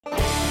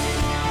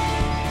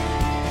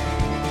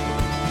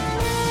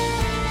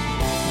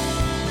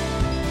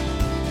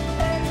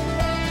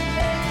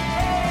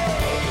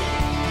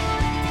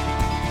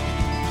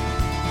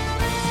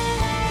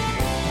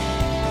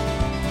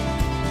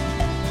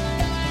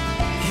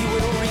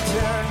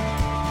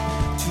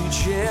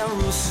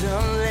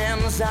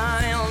Jerusalem,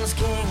 Zion's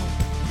king,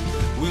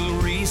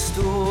 will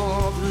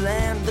restore the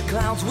land. The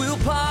clouds will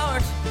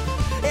part,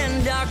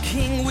 and our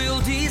king will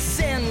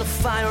descend. The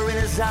fire in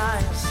his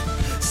eyes,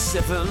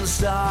 7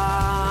 stars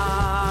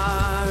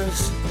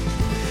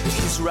at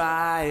his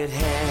right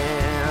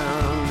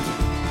hand.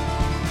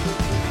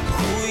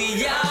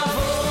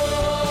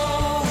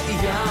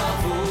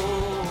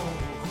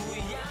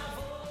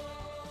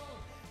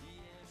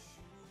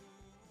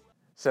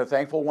 So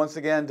thankful once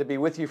again to be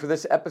with you for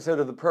this episode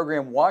of the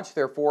program Watch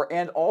Therefore,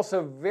 and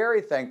also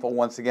very thankful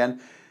once again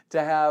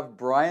to have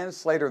Brian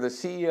Slater, the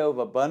CEO of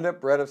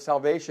Abundant Bread of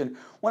Salvation,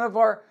 one of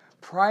our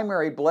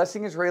primary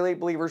Blessing Israeli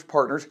Believers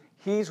partners.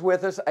 He's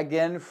with us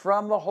again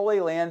from the Holy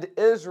Land,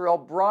 Israel.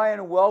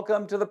 Brian,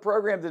 welcome to the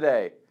program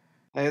today.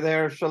 Hey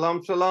there,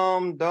 shalom,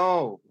 shalom,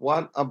 Do.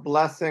 What a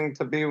blessing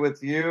to be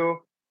with you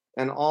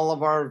and all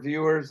of our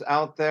viewers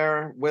out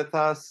there with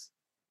us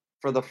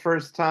for the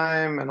first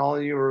time, and all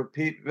you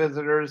repeat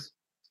visitors.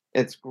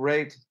 It's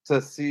great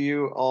to see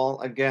you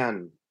all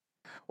again.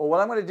 Well, what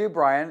I'm going to do,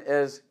 Brian,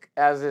 is,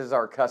 as is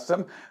our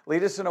custom,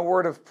 lead us in a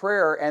word of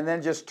prayer and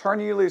then just turn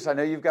you loose. I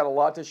know you've got a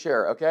lot to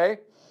share, okay?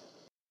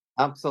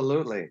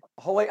 Absolutely.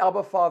 Holy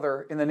Abba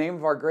Father, in the name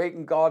of our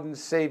great God and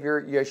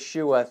Savior,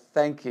 Yeshua,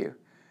 thank you.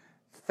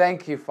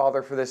 Thank you,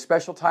 Father, for this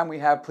special time we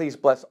have. Please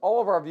bless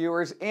all of our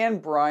viewers and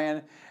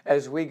Brian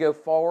as we go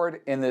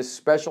forward in this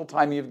special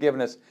time you've given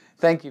us.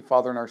 Thank you,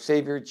 Father, in our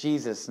Savior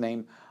Jesus'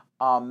 name.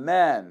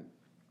 Amen.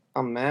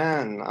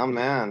 Amen.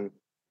 Amen.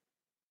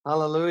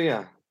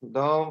 Hallelujah.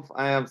 Dov,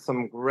 I have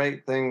some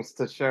great things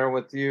to share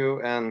with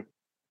you and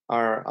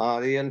our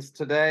audience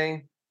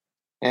today.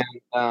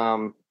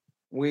 And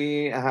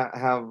we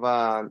have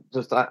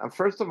just,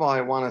 first of all,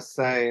 I want to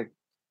say,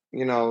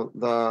 you know,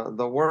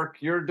 the work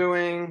you're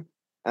doing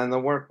and the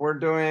work we're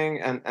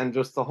doing and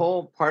just the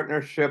whole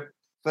partnership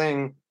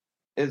thing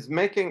is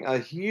making a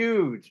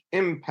huge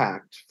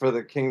impact for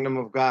the kingdom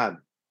of God.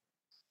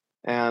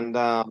 And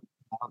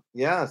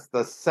yes,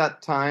 the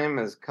set time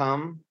has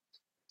come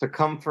to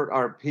comfort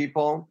our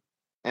people.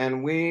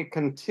 And we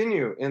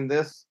continue in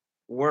this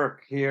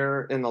work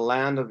here in the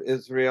land of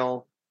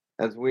Israel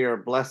as we are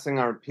blessing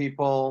our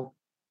people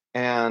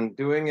and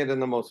doing it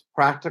in the most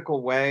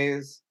practical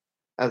ways.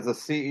 As the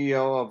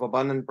CEO of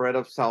Abundant Bread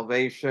of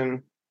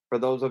Salvation, for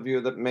those of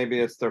you that maybe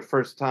it's their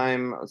first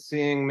time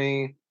seeing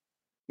me,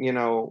 you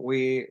know,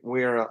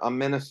 we're a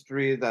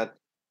ministry that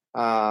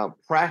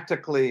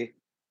practically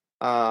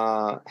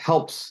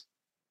helps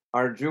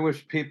our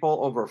Jewish people,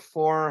 over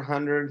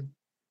 400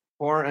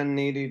 poor and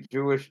needy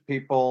Jewish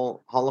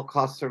people,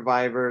 Holocaust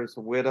survivors,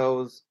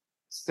 widows,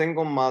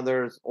 single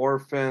mothers,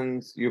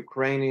 orphans,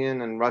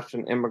 Ukrainian and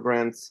Russian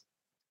immigrants.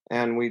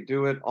 And we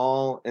do it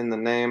all in the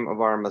name of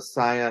our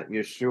Messiah,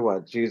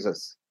 Yeshua,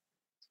 Jesus.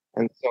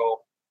 And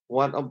so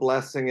what a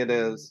blessing it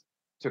is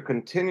to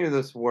continue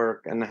this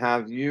work and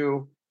have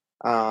you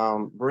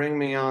bring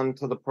me on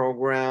to the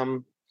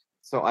program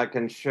so I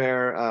can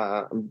share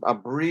a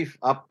brief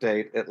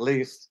update, at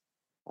least,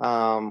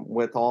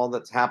 with all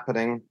that's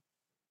happening.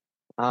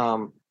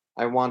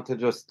 I want to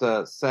just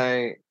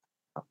say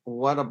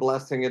what a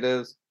blessing it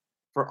is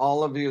for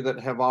all of you that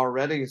have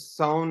already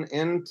sown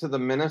into the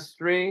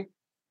ministry,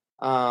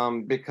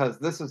 because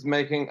this is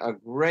making a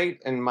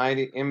great and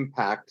mighty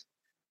impact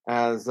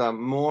as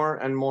more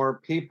and more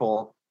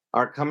people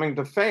are coming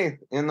to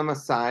faith in the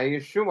Messiah,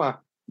 Yeshua,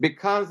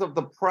 because of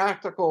the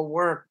practical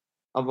work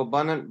of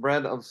Abundant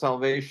Bread of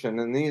Salvation.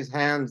 And these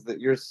hands that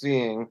you're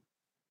seeing,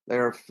 they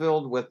are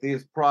filled with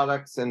these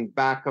products in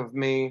back of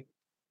me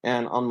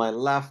and on my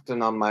left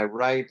and on my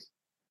right.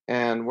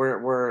 And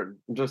we're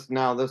just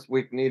now this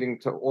week needing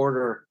to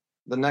order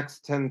the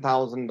next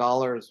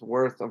 $10,000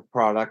 worth of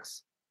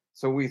products.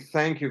 So we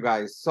thank you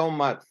guys so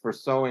much for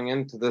sowing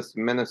into this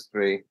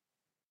ministry.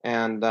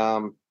 And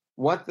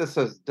what this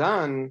has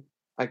done,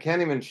 I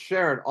can't even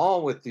share it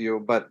all with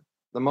you, but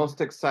the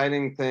most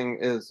exciting thing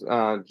is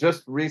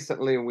just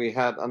recently we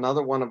had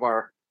another one of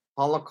our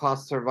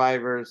Holocaust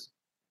survivors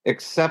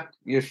accept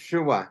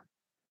Yeshua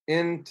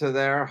into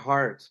their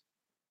heart.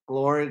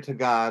 Glory to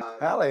God.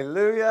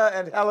 Hallelujah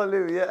and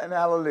hallelujah and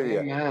hallelujah.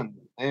 Amen.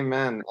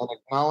 Amen. And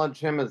acknowledge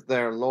him as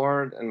their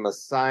Lord and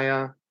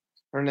Messiah.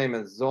 Her name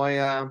is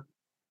Zoya,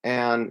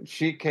 and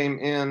she came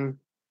in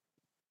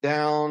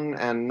down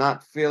and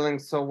not feeling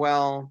so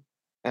well.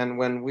 And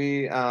when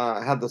we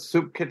had the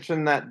soup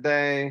kitchen that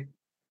day,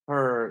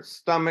 her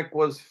stomach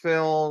was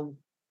filled,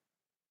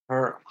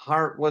 her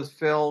heart was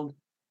filled,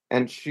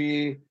 and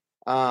she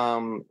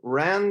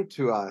ran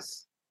to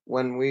us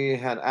when we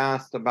had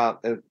asked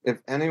about if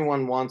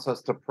anyone wants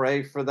us to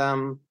pray for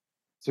them,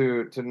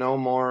 to know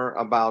more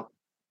about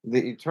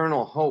the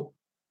eternal hope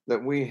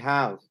that we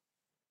have.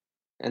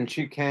 And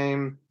she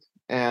came,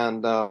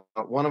 and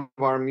one of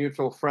our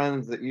mutual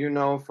friends that you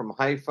know from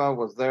Haifa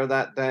was there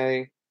that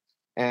day.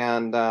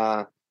 And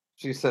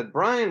she said,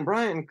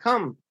 Brian,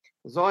 come.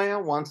 Zoya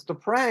wants to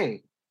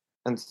pray.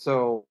 And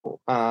so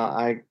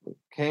I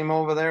came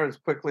over there as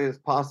quickly as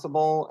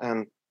possible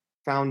and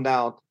found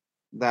out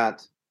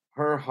that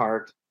her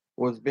heart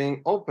was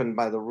being opened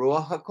by the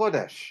Ruach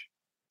HaKodesh.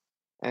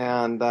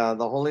 and the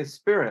Holy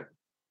Spirit.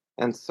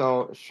 And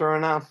so, sure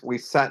enough, we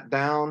sat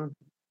down.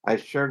 I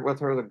shared with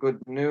her the good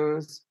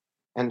news,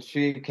 and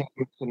she came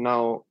to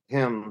know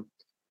him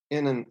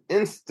in an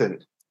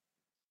instant,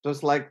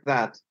 just like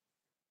that,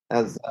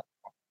 as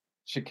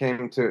she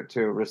came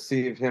to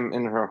receive him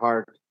in her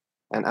heart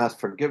and ask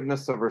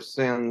forgiveness of her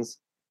sins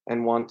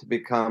and want to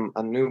become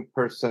a new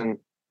person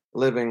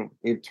living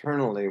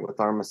eternally with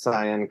our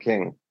Messiah and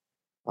King.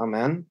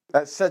 Amen.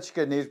 That's such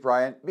good news,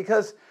 Brian,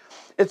 because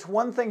it's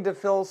one thing to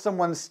fill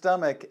someone's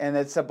stomach, and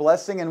it's a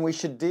blessing, and we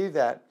should do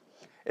that.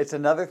 It's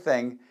another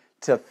thing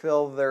to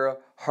fill their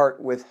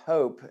heart with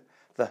hope,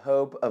 the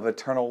hope of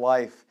eternal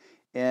life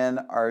in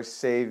our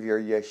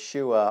Savior,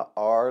 Yeshua,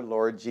 our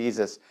Lord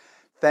Jesus.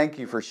 Thank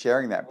you for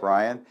sharing that,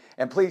 Brian.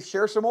 And please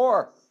share some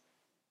more.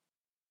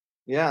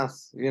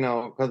 Yes,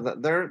 because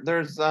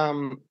there's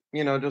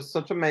just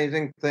such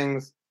amazing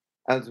things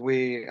as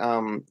we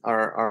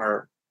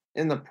are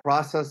in the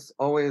process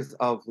always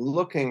of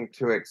looking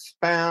to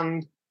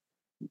expand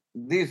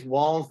these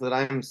walls that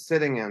I'm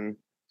sitting in.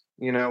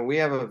 We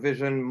have a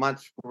vision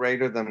much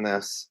greater than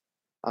this,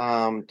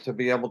 to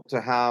be able to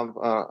have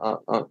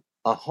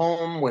a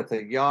home with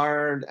a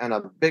yard and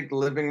a big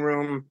living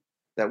room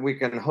that we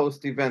can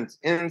host events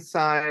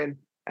inside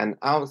and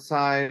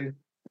outside.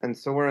 And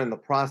so we're in the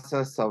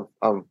process of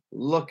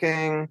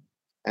looking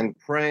and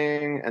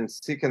praying and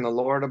seeking the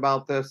Lord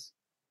about this.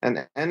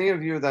 And any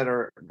of you that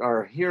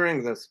are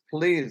hearing this,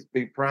 please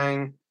be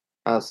praying,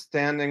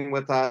 standing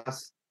with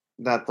us,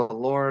 that the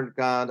Lord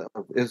God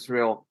of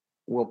Israel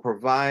will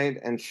provide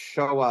and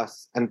show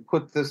us and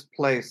put this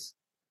place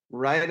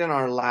right in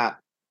our lap,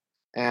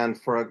 and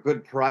for a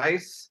good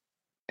price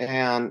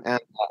and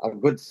a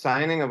good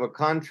signing of a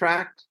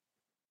contract,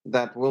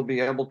 that we'll be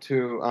able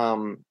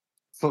to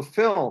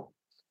fulfill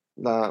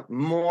the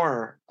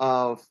more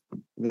of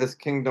this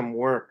kingdom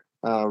work,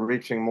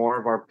 reaching more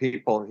of our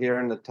people here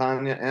in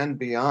Netanya and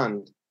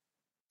beyond,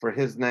 for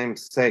his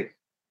name's sake.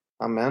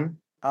 Amen.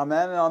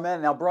 Amen and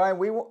amen. Now, Brian,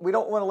 we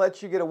don't want to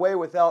let you get away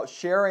without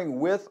sharing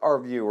with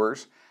our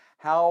viewers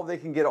how they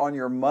can get on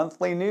your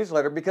monthly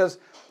newsletter, because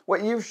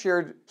what you've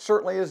shared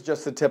certainly is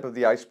just the tip of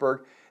the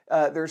iceberg.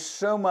 There's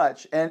so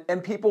much,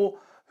 and people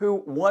who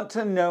want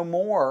to know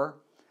more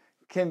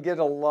can get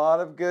a lot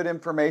of good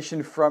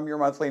information from your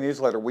monthly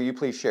newsletter. Will you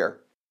please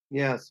share?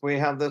 Yes, we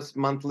have this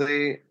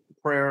monthly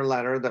prayer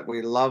letter that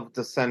we love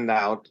to send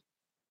out.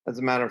 As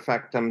a matter of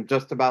fact, I'm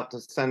just about to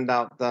send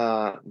out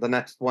the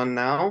next one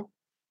now.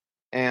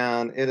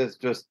 And it is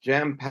just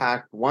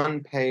jam-packed,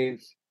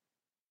 one-page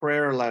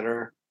prayer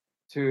letter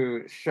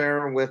to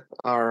share with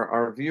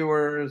our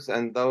viewers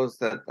and those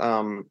that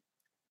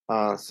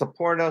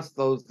support us,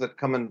 those that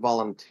come and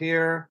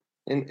volunteer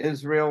in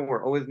Israel.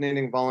 We're always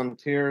needing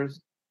volunteers.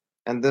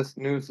 And this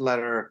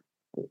newsletter,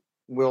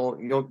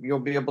 you'll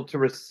be able to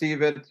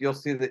receive it. You'll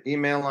see the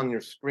email on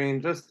your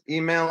screen. Just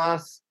email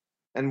us,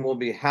 and we'll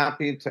be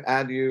happy to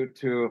add you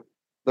to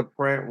the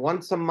prayer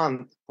once a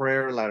month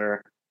prayer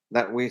letter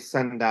that we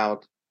send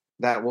out,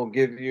 that will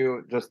give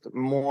you just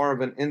more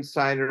of an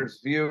insider's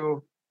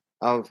view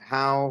of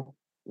how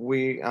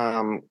we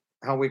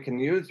can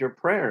use your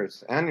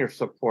prayers and your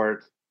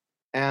support,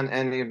 and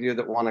any of you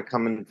that want to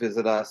come and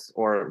visit us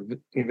or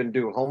even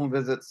do home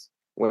visits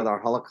with our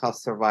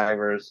Holocaust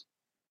survivors.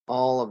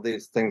 All of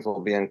these things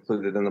will be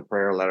included in the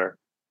prayer letter.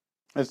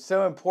 It's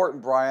so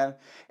important, Brian.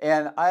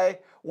 And I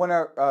want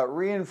to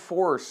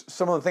reinforce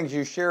some of the things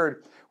you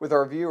shared with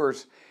our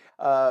viewers.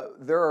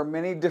 There are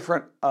many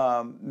different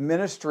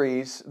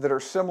ministries that are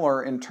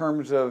similar in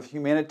terms of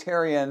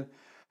humanitarian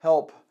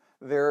help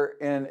there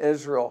in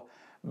Israel.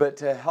 But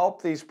to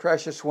help these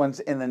precious ones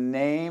in the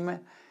name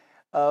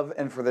of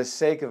and for the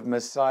sake of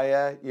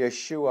Messiah,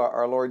 Yeshua,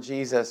 our Lord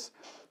Jesus,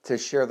 to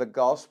share the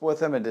gospel with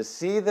them and to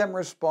see them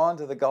respond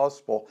to the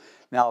gospel.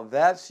 Now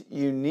that's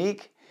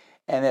unique,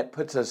 and it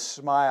puts a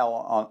smile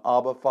on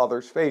Abba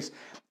Father's face.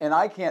 And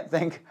I can't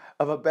think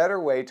of a better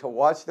way to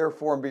watch,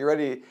 therefore, and be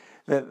ready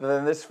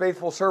than this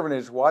faithful servant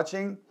who's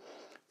watching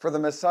for the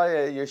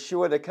Messiah,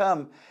 Yeshua, to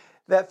come.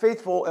 That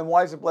faithful and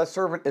wise and blessed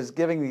servant is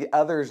giving the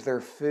others their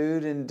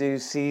food in due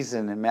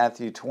season in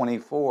Matthew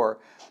 24.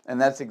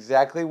 And that's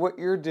exactly what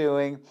you're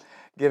doing,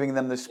 giving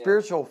them the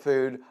spiritual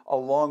food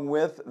along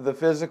with the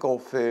physical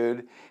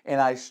food. And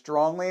I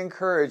strongly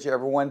encourage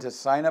everyone to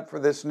sign up for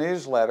this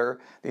newsletter.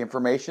 The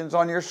information's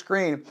on your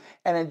screen.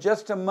 And in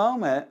just a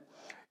moment,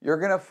 you're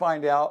going to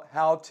find out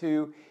how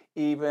to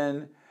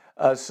even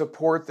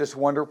support this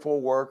wonderful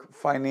work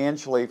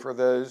financially for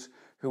those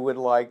who would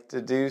like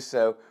to do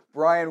so.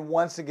 Brian,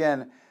 once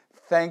again,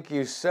 thank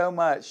you so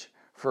much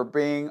for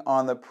being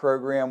on the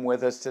program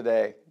with us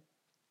today.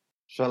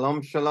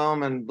 Shalom,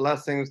 shalom, and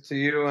blessings to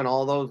you and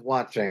all those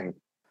watching.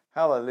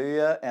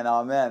 Hallelujah and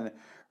amen.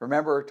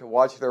 Remember to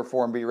watch,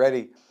 therefore, and be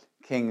ready.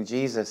 King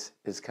Jesus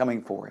is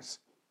coming for us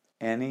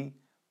any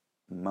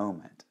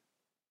moment.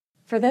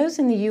 For those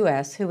in the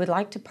U.S. who would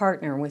like to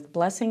partner with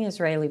Blessing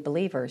Israeli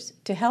Believers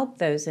to help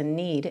those in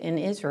need in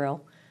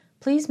Israel,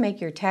 please make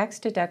your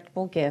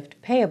tax-deductible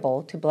gift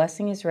payable to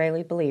Blessing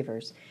Israeli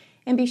Believers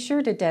And be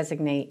sure to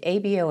designate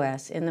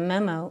ABOS in the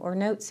memo or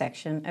note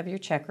section of your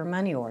check or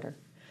money order.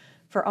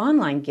 For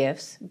online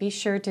gifts, be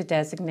sure to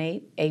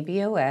designate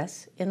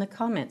ABOS in the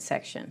comment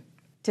section.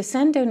 To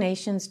send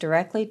donations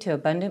directly to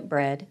Abundant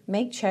Bread,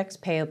 make checks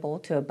payable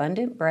to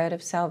Abundant Bread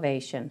of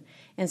Salvation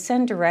and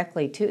send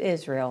directly to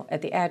Israel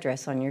at the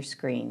address on your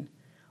screen,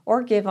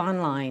 or give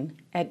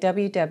online at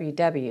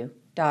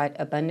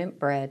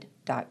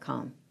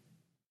www.abundantbread.com.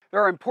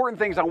 There are important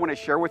things I want to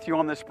share with you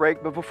on this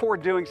break, but before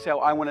doing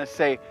so, I want to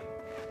say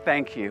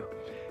thank you.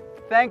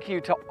 Thank you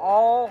to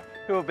all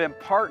who have been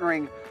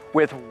partnering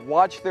with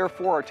Watch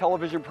Therefore, our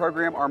television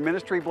program, our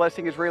ministry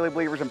blessing Israeli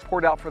believers and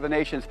poured out for the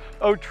nations.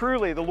 Oh,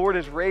 truly, the Lord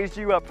has raised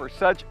you up for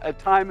such a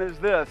time as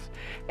this.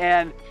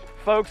 And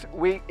folks,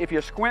 if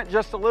you squint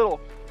just a little,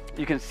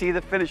 you can see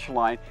the finish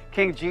line.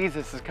 King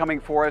Jesus is coming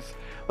for us.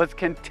 Let's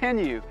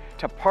continue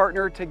to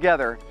partner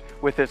together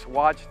with this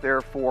Watch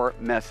Therefore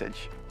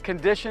message.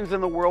 Conditions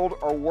in the world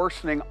are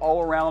worsening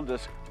all around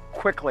us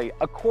quickly.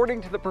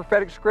 According to the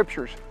prophetic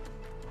scriptures,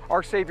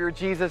 our Savior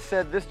Jesus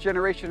said this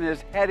generation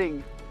is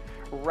heading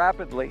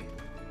rapidly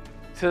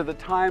to the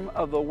time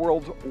of the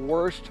world's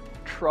worst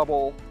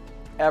trouble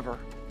ever.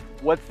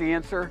 What's the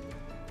answer?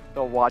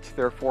 The Watch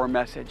Therefore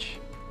message.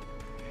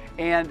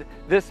 And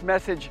this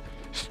message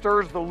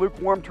stirs the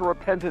lukewarm to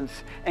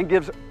repentance and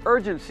gives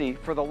urgency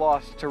for the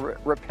lost to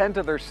repent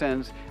of their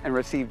sins and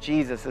receive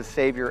Jesus as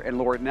Savior and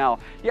Lord now.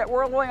 Yet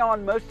we're only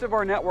on most of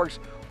our networks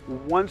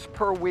once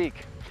per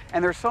week.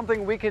 And there's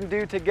something we can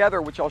do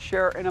together, which I'll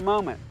share in a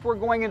moment. We're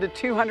going into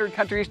 200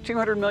 countries,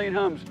 200 million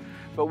homes,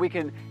 but we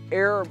can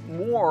air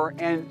more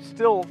and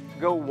still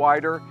go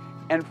wider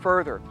and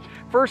further.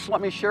 First,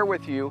 let me share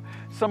with you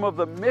some of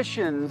the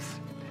missions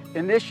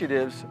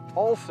initiatives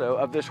also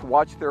of this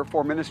Watch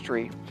Therefore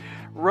ministry.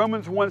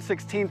 Romans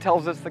 1:16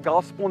 tells us the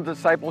gospel and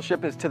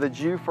discipleship is to the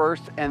Jew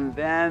first and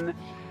then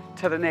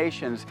to the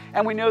nations.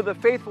 And we know the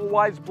faithful,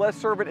 wise,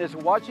 blessed servant is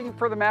watching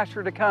for the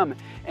master to come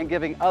and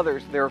giving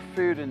others their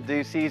food in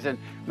due season.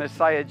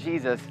 Messiah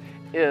Jesus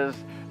is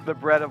the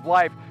bread of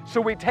life.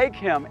 So we take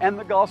him and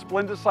the gospel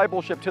and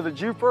discipleship to the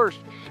Jew first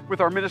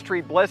with our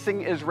ministry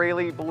Blessing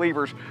Israeli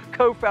Believers,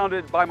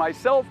 co-founded by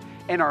myself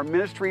and our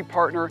ministry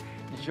partner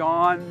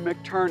John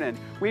McTernan.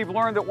 We've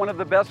learned that one of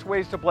the best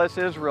ways to bless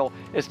Israel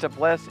is to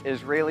bless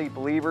Israeli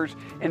believers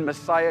in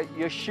Messiah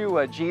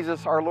Yeshua,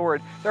 Jesus our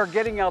Lord. They're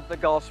getting out the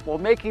gospel,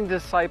 making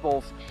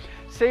disciples,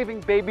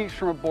 saving babies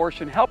from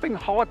abortion, helping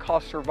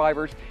Holocaust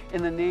survivors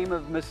in the name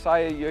of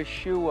Messiah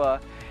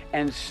Yeshua,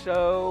 and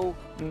so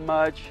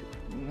much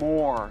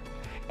more.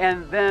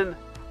 And then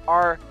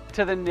our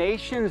To the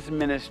Nations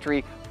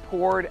ministry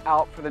poured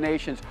out for the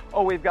nations.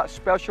 Oh, we've got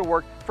special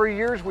work. For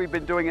years we've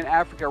been doing in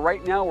Africa.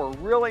 Right now we're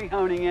really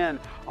honing in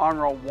on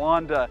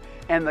Rwanda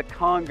and the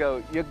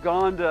Congo,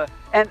 Uganda,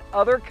 and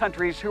other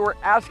countries who are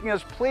asking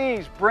us,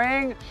 please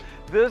bring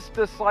this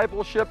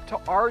discipleship to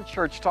our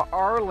church, to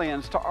our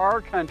lands, to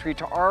our country,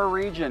 to our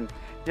region.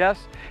 Yes?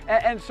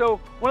 And so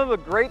one of the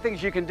great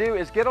things you can do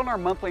is get on our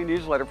monthly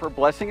newsletter for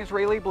Blessing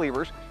Israeli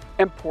Believers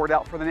and Poured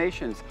Out for the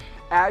Nations.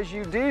 As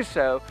you do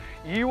so,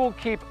 you will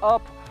keep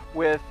up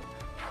with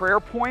prayer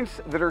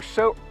points that are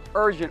so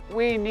urgent.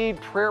 We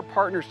need prayer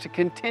partners to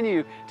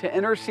continue to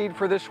intercede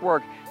for this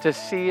work, to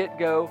see it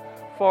go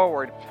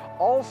forward.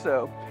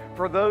 Also,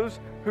 for those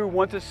who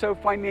want to sow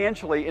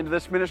financially into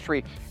this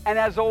ministry, and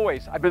as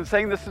always, I've been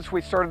saying this since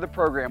we started the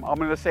program, I'm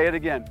going to say it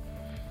again.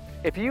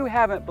 If you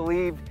haven't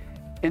believed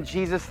in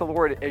Jesus the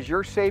Lord as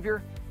your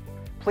Savior,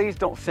 please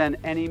don't send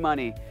any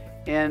money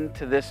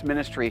into this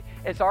ministry.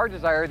 It's our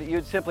desire that you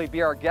would simply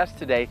be our guest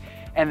today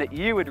and that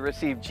you would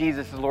receive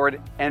Jesus as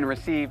Lord and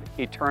receive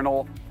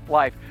eternal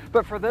life.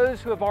 But for those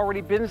who have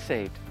already been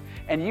saved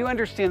and you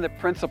understand the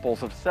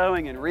principles of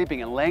sowing and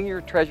reaping and laying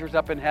your treasures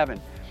up in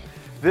heaven,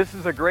 this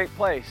is a great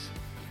place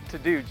to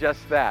do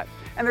just that.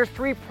 And there's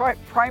three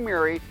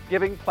primary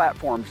giving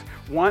platforms.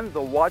 One,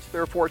 the Watch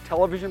Therefore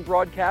television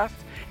broadcast,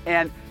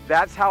 and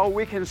that's how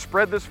we can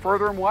spread this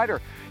further and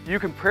wider. You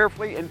can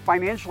prayerfully and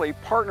financially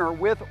partner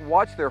with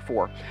Watch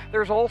Therefore.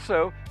 There's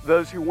also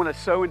those who want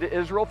to sow into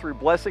Israel through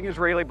Blessing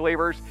Israeli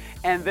Believers,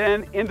 and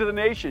then into the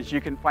nations.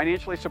 You can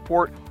financially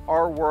support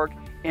our work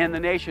in the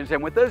nations.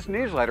 And with those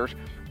newsletters,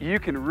 you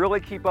can really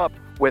keep up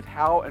with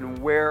how and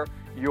where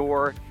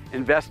you're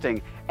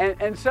investing.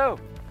 And so,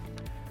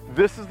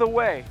 this is the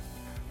way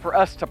for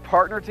us to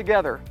partner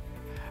together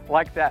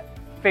like that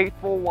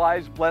faithful,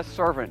 wise, blessed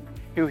servant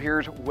who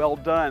hears, well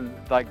done,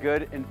 thy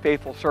good and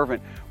faithful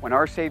servant, when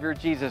our Savior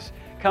Jesus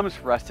comes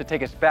for us to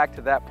take us back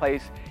to that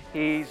place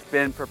he's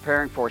been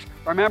preparing for us.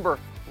 Remember,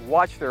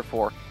 watch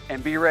therefore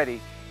and be ready.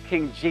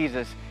 King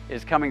Jesus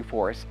is coming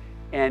for us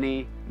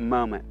any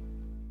moment.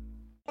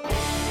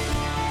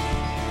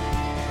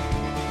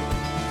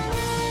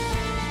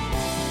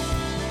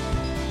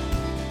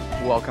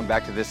 Welcome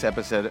back to this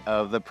episode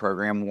of the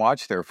program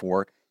Watch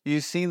Therefore.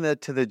 You've seen the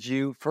To the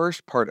Jew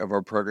first part of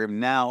our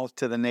program, now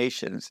to the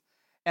nations.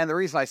 And the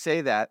reason I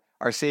say that,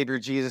 our Savior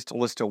Jesus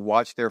told us to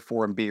watch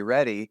therefore and be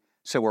ready.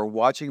 So we're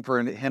watching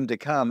for him to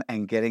come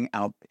and getting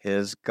out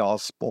his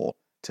gospel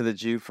to the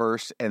Jew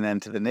first and then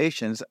to the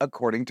nations,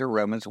 according to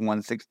Romans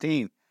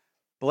 1:16.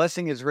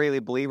 Blessing Israeli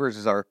believers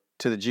is our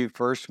to the Jew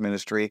first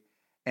ministry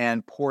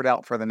and poured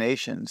out for the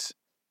nations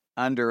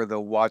under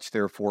the Watch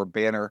Therefore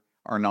banner.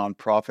 Our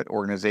nonprofit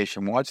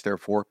organization, Watch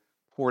Therefore,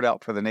 poured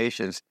out for the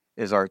nations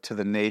is our to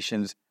the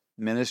nations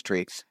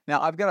ministry.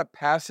 Now, I've got a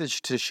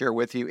passage to share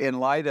with you in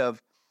light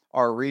of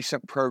our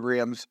recent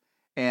programs,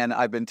 and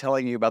I've been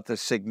telling you about the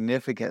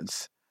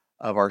significance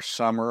of our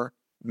summer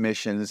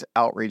missions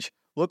outreach.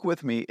 Look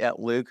with me at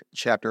Luke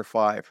chapter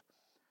 5.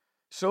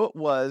 So it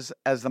was,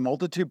 as the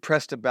multitude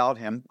pressed about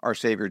him, our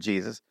Savior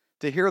Jesus,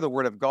 to hear the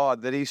word of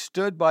God, that he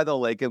stood by the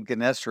lake of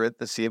Gennesaret,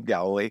 the Sea of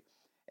Galilee,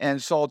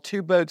 and saw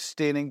two boats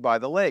standing by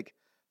the lake.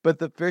 But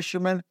the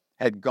fishermen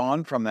had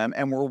gone from them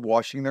and were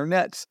washing their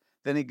nets.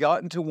 Then he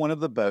got into one of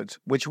the boats,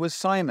 which was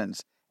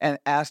Simon's, and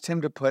asked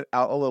him to put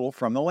out a little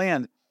from the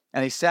land.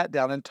 And he sat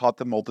down and taught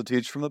the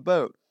multitudes from the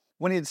boat.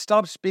 When he had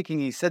stopped speaking,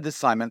 he said to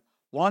Simon,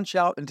 "Launch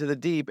out into the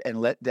deep and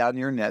let down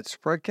your nets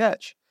for a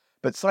catch."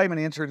 But Simon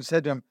answered and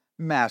said to him,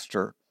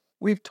 "Master,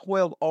 we've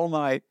toiled all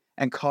night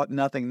and caught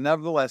nothing.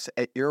 Nevertheless,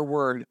 at your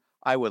word,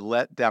 I would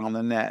let down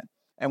the net."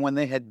 And when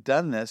they had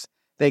done this,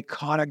 they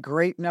caught a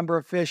great number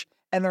of fish,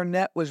 and their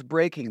net was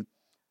breaking.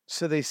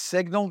 So they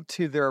signaled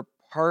to their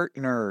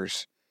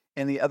partners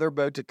in the other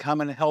boat to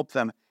come and help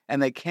them.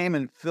 And they came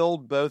and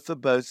filled both the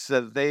boats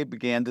so that they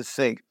began to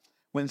sink.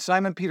 When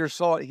Simon Peter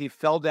saw it, he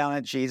fell down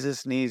at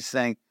Jesus' knees,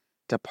 saying,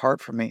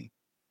 "Depart from me,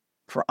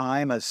 for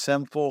I am a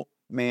sinful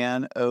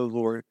man, O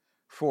Lord."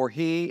 For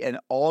he and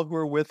all who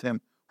were with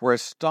him were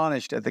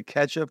astonished at the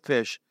catch of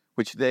fish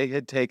which they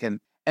had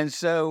taken. And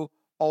so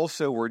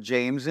also were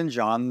James and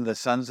John, the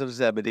sons of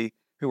Zebedee,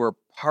 who were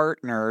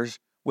partners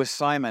with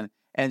Simon.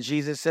 And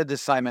Jesus said to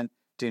Simon,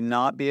 "Do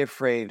not be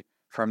afraid.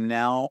 From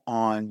now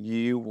on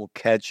you will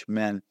catch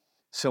men."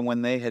 So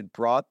when they had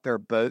brought their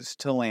boats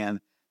to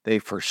land, they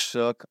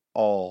forsook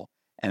all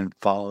and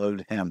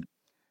followed him.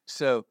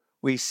 So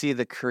we see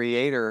the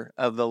creator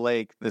of the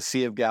lake, the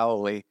Sea of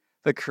Galilee,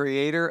 the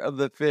creator of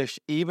the fish,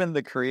 even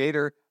the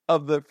creator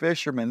of the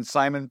fishermen,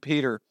 Simon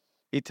Peter.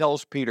 He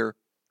tells Peter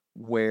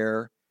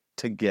where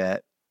to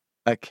get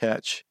a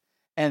catch.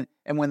 And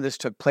when this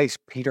took place,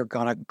 Peter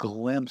got a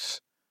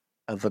glimpse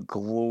of the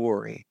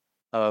glory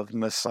of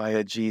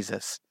Messiah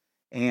Jesus.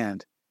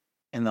 And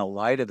in the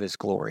light of his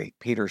glory,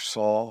 Peter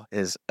saw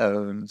his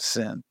own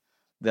sin.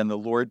 Then the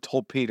Lord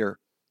told Peter,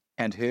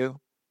 and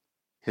who?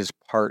 His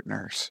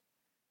partners,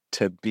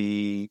 to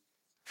be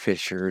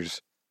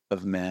fishers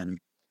of men.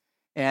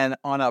 And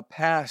on a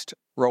past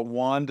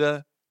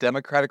Rwanda,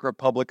 Democratic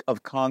Republic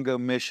of Congo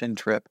mission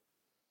trip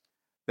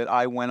that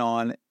I went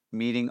on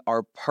meeting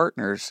our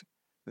partners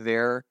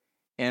there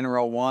in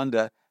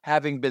Rwanda,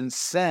 having been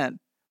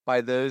sent by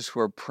those who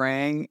are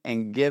praying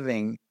and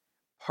giving,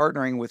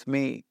 partnering with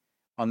me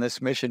on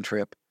this mission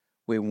trip,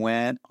 we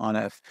went on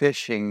a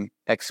fishing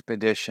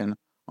expedition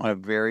on a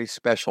very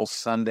special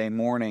Sunday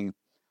morning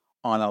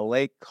on a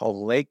lake called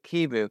Lake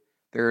Kivu.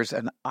 There's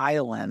an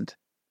island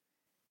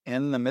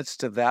in the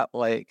midst of that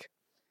lake.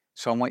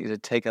 So I want you to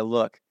take a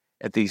look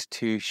at these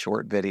two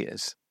short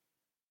videos.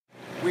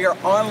 We are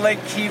on Lake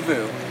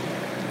Kivu.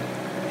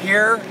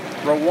 Here,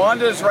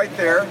 Rwanda is right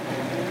there.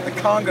 The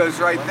Congo is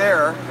right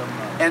there.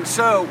 And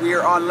so we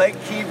are on Lake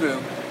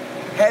Kivu,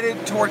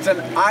 headed towards an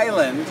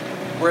island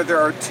where there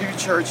are two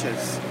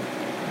churches.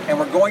 And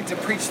we're going to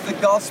preach the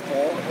gospel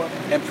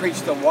and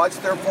preach the Watch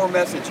Therefore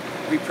message.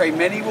 We pray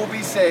many will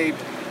be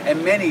saved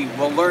and many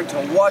will learn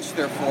to watch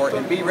therefore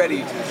and be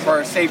ready for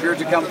our Savior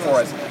to come for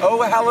us.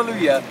 Oh,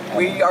 hallelujah.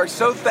 We are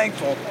so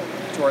thankful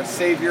to our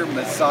Savior,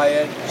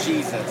 Messiah,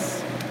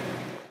 Jesus.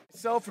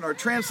 Myself and our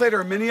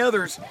translator and many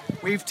others,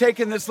 we've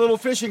taken this little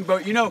fishing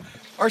boat. You know,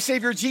 our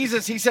Savior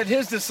Jesus, he said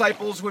his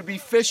disciples would be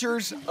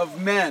fishers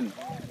of men.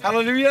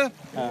 Hallelujah.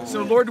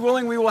 So Lord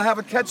willing, we will have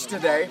a catch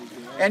today.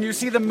 And you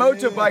see the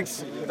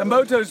motorbikes, the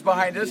motos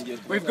behind us.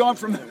 We've gone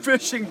from the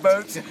fishing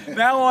boats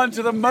now on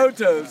to the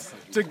motos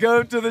to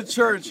go to the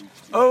church.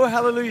 Oh,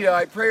 hallelujah.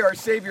 I pray our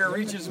Savior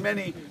reaches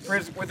many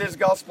with his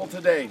gospel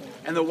today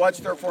and the Watch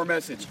Therefore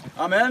message.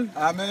 Amen?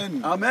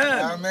 Amen.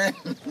 Amen. Amen.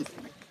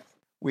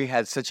 We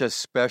had such a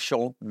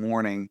special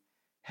morning.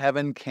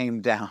 Heaven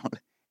came down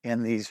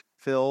in these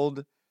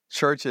filled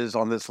churches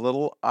on this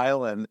little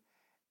island,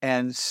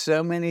 and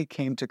so many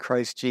came to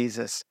Christ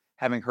Jesus,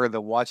 having heard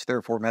the Watch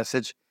Therefore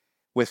message,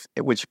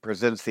 which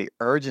presents the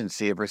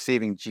urgency of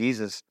receiving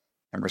Jesus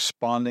and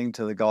responding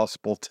to the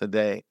gospel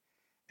today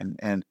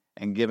and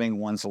giving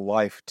one's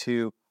life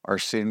to our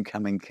soon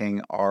coming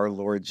King, our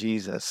Lord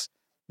Jesus.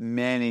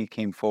 Many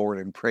came forward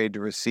and prayed to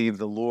receive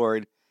the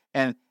Lord.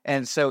 And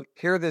so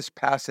hear this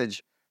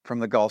passage from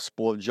the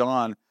Gospel of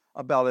John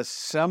about a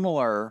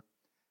similar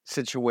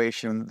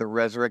situation. The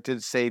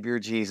resurrected Savior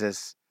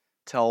Jesus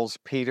tells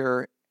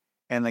Peter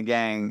and the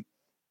gang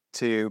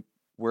to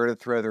where to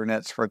throw their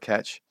nets for a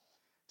catch.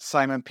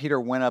 Simon Peter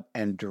went up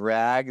and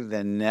dragged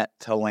the net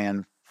to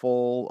land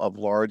full of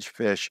large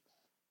fish,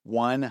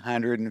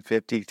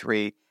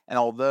 153. And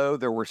although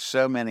there were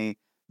so many,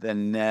 the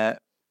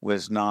net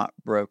was not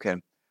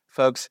broken.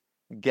 Folks,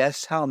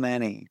 guess how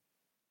many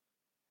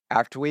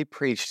After we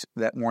preached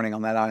that morning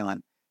on that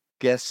island,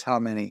 guess how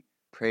many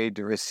prayed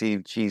to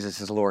receive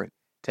Jesus as Lord?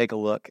 Take a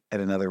look at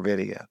another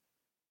video.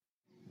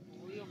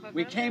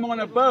 We came on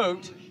a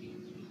boat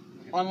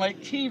on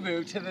Lake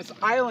Kivu to this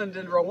island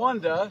in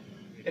Rwanda.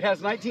 It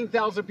has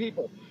 19,000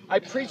 people. I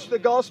preached the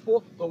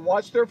gospel, the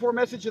Watch Therefore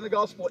message in the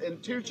gospel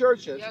in 2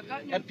 churches,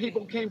 and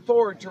people came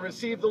forward to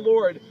receive the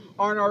Lord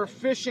on our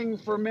Fishing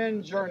for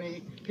Men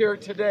journey here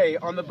today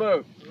on the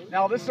boat.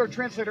 Now, this is our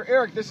translator,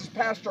 Eric. This is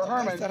Pastor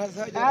Herman.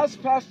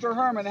 Ask Pastor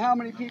Herman how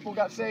many people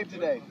got saved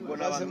today.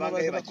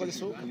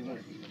 153.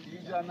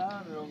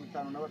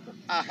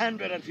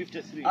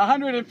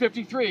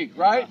 153,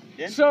 right?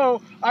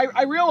 So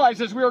I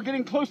realized as we were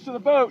getting close to the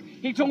boat,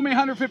 he told me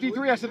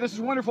 153. I said, this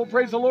is wonderful,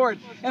 praise the Lord.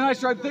 And I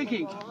started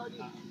thinking,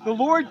 the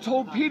Lord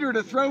told Peter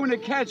to throw in a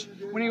catch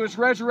when he was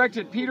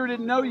resurrected. Peter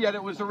didn't know yet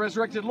it was the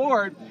resurrected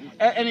Lord.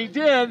 And he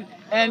did,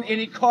 and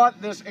he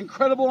caught this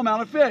incredible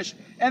amount of fish.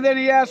 And then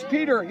he asked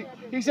Peter,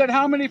 he said,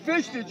 how many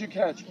fish did you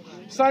catch?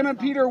 Simon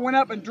Peter went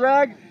up and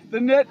dragged the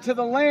net to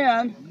the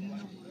land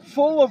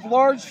full of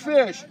large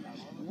fish.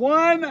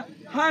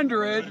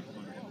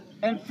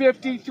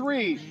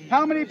 153.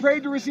 How many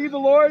prayed to receive the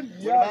Lord?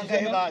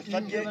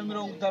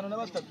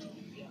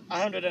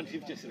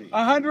 153.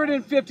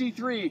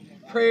 153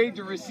 prayed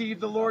to receive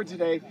the Lord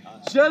today.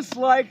 Just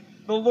like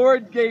the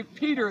Lord gave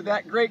Peter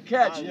that great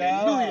catch.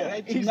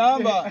 Hallelujah.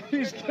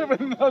 He's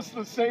given us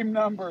the same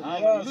number.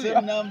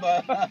 Same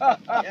number.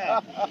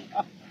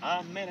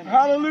 Amen.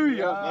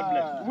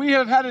 Hallelujah. We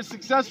have had a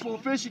successful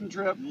fishing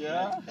trip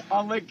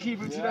on Lake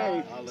Kivu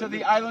today to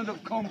the island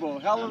of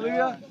Kombo.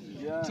 Hallelujah.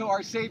 To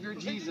our Savior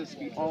Jesus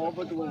be all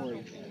the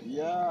glory.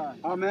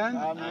 Amen.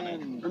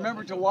 Amen.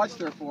 Remember to watch,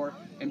 therefore,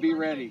 and be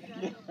ready.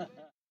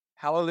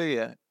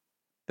 Hallelujah.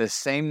 The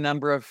same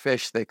number of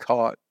fish they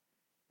caught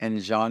in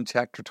John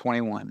chapter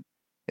 21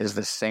 is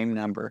the same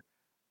number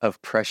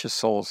of precious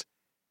souls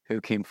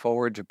who came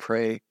forward to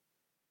pray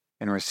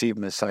and receive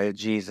Messiah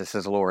Jesus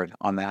as Lord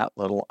on that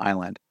little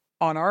island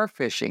on our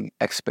fishing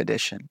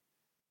expedition.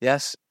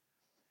 Yes,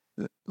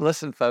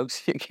 listen,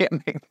 folks, you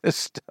can't make this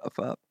stuff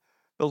up.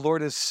 The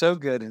Lord is so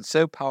good and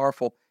so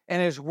powerful,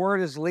 and His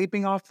Word is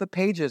leaping off the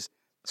pages.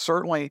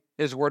 Certainly,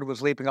 His Word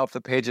was leaping off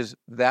the pages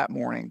that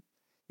morning.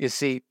 You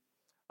see,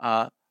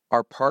 our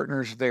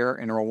partners there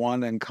in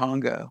Rwanda and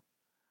Congo,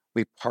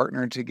 we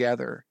partnered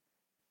together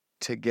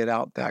to get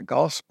out that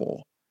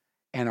gospel,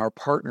 and our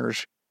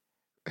partners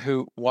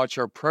who watch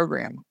our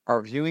program,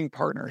 our viewing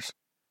partners,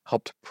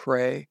 helped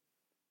pray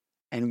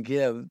and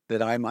give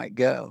that I might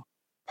go,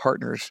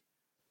 partners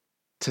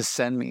to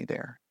send me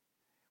there.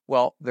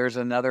 Well, there's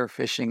another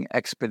fishing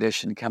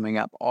expedition coming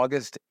up,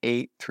 August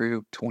 8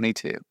 through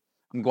 22.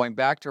 I'm going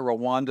back to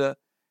Rwanda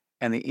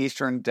and the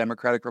Eastern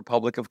Democratic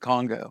Republic of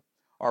Congo.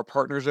 Our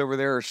partners over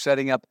there are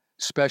setting up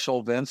special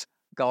events,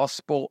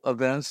 gospel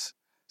events,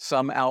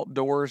 some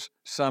outdoors,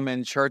 some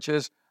in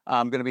churches.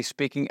 I'm going to be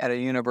speaking at a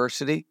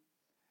university.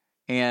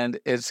 And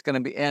it's going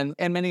to be, and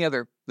many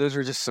other, those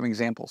are just some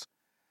examples,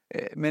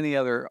 many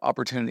other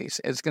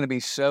opportunities. It's going to be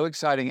so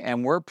exciting,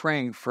 and we're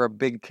praying for a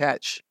big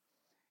catch.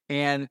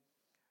 And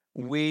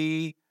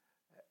we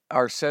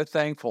are so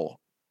thankful,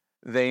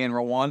 they in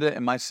Rwanda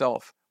and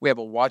myself. We have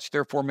a Watch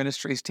Therefore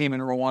Ministries team in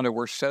Rwanda.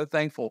 We're so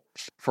thankful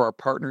for our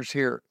partners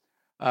here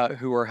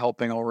who are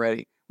helping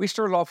already. We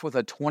started off with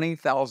a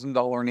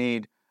 $20,000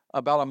 need.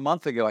 About a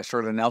month ago, I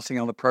started announcing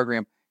on the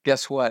program,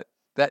 guess what?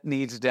 That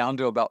needs down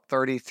to about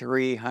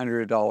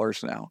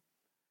 $3,300 now.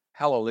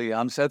 Hallelujah.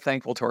 I'm so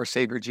thankful to our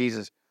Savior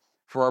Jesus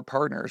for our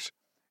partners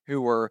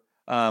who were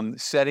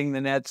setting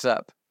the nets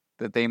up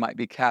that they might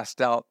be cast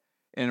out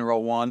in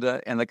Rwanda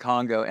and the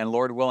Congo. And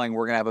Lord willing,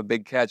 we're going to have a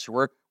big catch.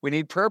 We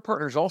need prayer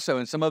partners also.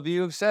 And some of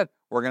you have said,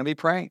 we're going to be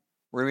praying.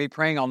 We're going to be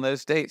praying on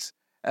those dates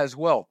as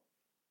well.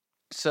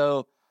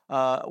 So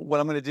what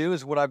I'm going to do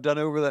is what I've done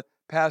over the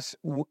past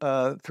 3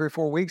 or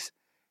 4 weeks,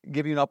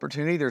 give you an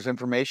opportunity. There's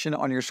information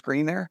on your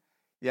screen there.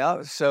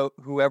 Yeah, so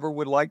whoever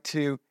would like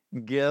to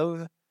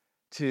give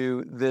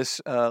to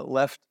this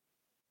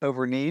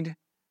leftover need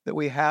that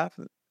we have,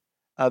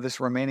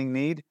 this remaining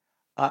need,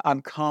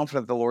 I'm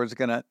confident the Lord's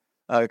going to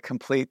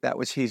complete that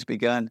which He's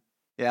begun.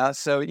 Yeah,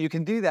 so you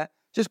can do that.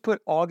 Just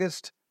put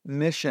August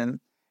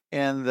mission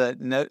in the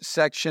note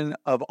section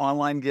of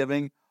online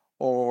giving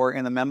or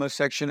in the memo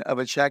section of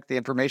a check. The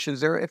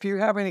information's there. If you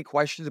have any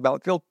questions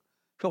about it,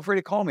 feel free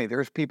to call me.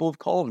 There's people who've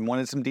called and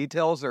wanted some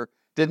details or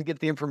didn't get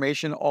the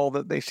information, all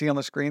that they see on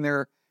the screen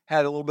there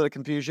had a little bit of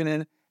confusion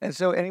in. And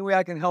so any way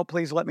I can help,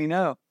 please let me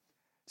know.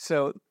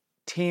 So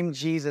Team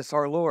Jesus,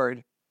 our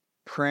Lord,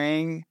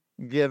 praying,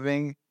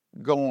 giving,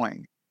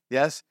 going.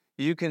 Yes,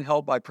 you can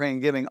help by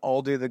praying, giving.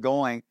 I'll do the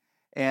going.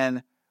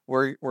 And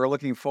we're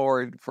looking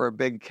forward for a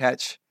big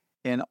catch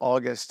in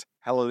August.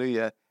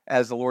 Hallelujah.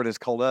 As the Lord has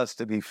called us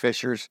to be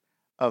fishers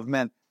of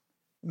men.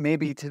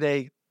 Maybe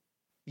today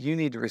you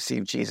need to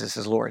receive Jesus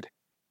as Lord.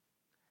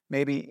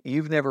 Maybe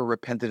you've never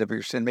repented of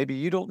your sin. Maybe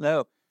you don't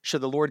know.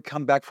 Should the Lord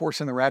come back for us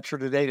in the rapture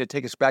today to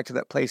take us back to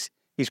that place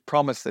He's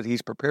promised that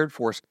He's prepared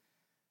for us,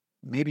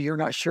 maybe you're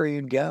not sure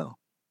you'd go.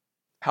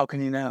 How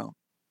can you know?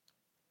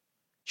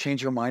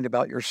 change your mind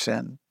about your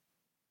sin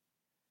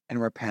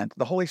and repent.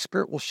 The Holy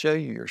Spirit will show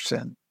you your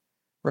sin.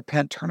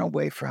 Repent, turn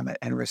away from it,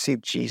 and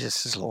receive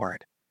Jesus as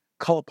Lord.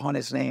 Call upon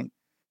his name.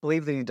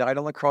 Believe that he died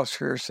on the cross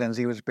for your sins.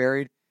 He was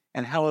buried,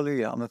 and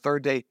hallelujah, on the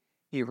third day,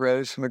 he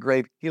rose from the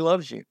grave. He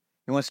loves you.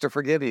 He wants to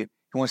forgive you.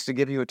 He wants to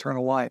give you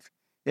eternal life.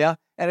 Yeah?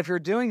 And if you're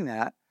doing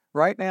that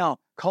right now,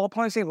 call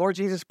upon his name. Lord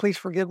Jesus, please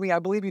forgive me. I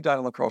believe you died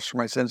on the cross for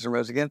my sins and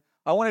rose again.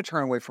 I want to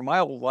turn away from my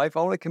old life.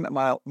 I want to commit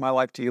my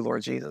life to you,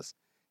 Lord Jesus.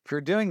 If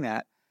you're doing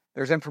that,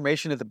 there's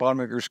information at the bottom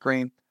of your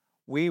screen.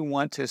 We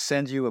want to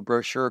send you a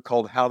brochure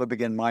called How to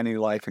Begin My New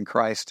Life in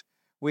Christ.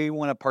 We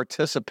want to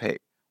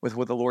participate with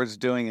what the Lord's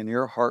doing in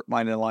your heart,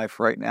 mind, and life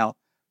right now.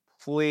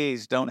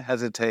 Please don't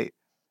hesitate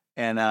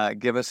and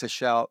give us a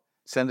shout,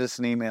 send us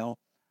an email,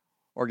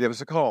 or give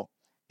us a call.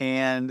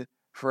 And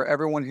for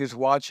everyone who's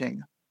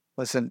watching,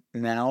 listen,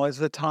 now is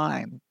the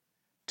time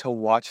to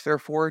watch,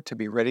 therefore, to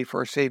be ready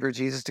for our Savior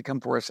Jesus to come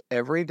for us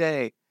every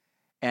day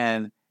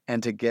and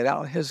to get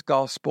out his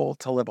gospel,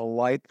 to live a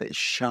light that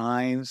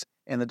shines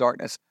in the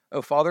darkness.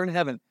 Oh, Father in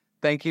heaven,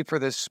 thank you for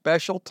this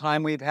special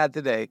time we've had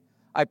today.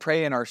 I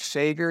pray in our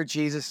Savior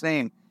Jesus'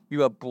 name,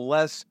 you have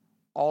blessed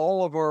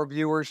all of our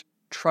viewers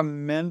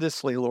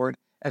tremendously, Lord,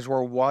 as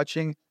we're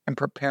watching and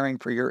preparing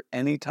for your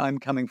anytime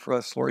coming for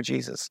us, Lord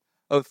Jesus.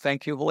 Oh,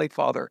 thank you, Holy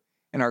Father,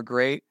 in our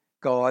great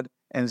God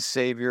and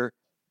Savior,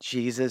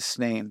 Jesus'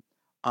 name.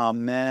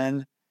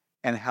 Amen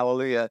and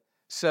hallelujah.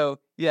 So,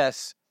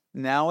 yes,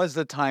 now is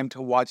the time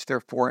to watch,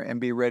 therefore, and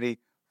be ready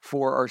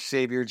for our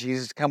Savior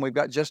Jesus to come. We've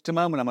got just a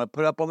moment. I'm going to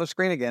put up on the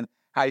screen again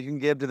how you can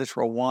give to this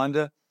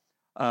Rwanda,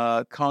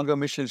 Congo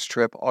missions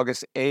trip,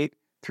 August 8th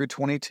through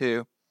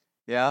 22.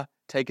 Yeah,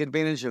 take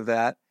advantage of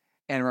that.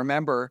 And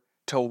remember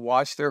to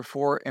watch,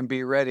 therefore, and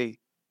be ready.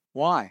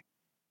 Why?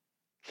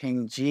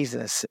 King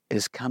Jesus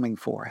is coming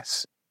for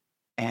us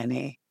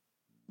any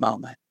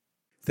moment.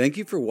 Thank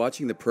you for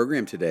watching the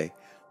program today.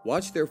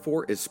 Watch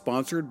Therefore is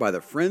sponsored by the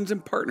friends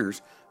and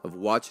partners of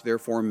Watch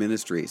Therefore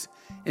Ministries.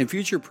 In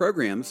future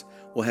programs,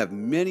 we'll have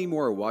many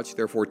more Watch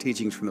Therefore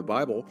teachings from the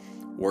Bible,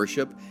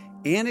 worship,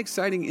 and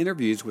exciting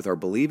interviews with our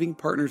believing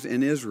partners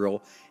in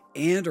Israel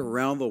and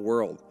around the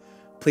world.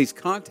 Please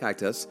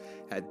contact us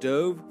at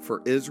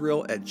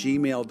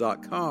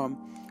doveforisrael@gmail.com.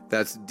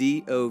 That's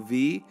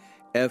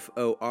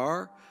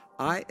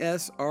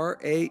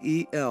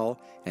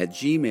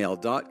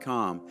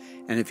DOVFORISRAEL@gmail.com.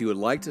 And if you would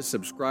like to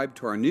subscribe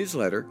to our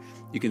newsletter,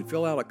 you can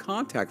fill out a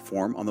contact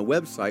form on the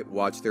website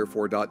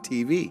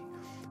watchtherefore.tv.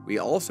 We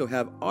also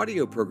have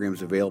audio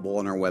programs available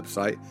on our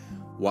website,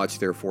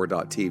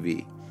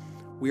 watchtherefore.tv.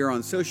 We are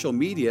on social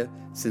media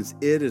since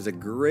it is a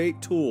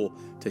great tool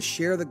to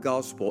share the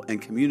gospel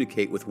and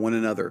communicate with one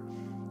another.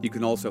 You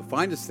can also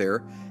find us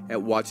there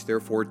at Watch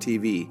Therefore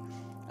TV.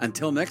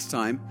 Until next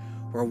time,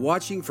 we're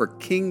watching for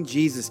King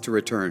Jesus to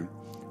return.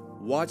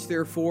 Watch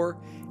therefore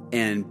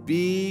and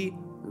be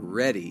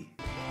ready.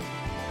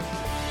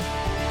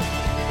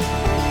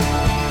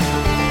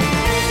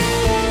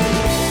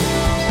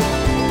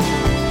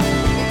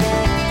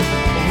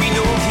 We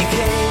know he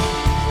came,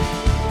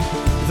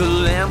 the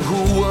Lamb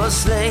who was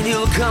slain,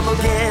 he'll come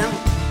again,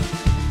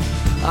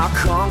 our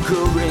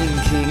conquering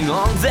King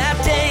on that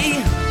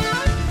day.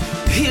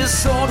 His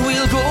sword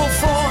will go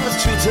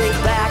forth to take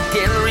back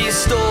and restore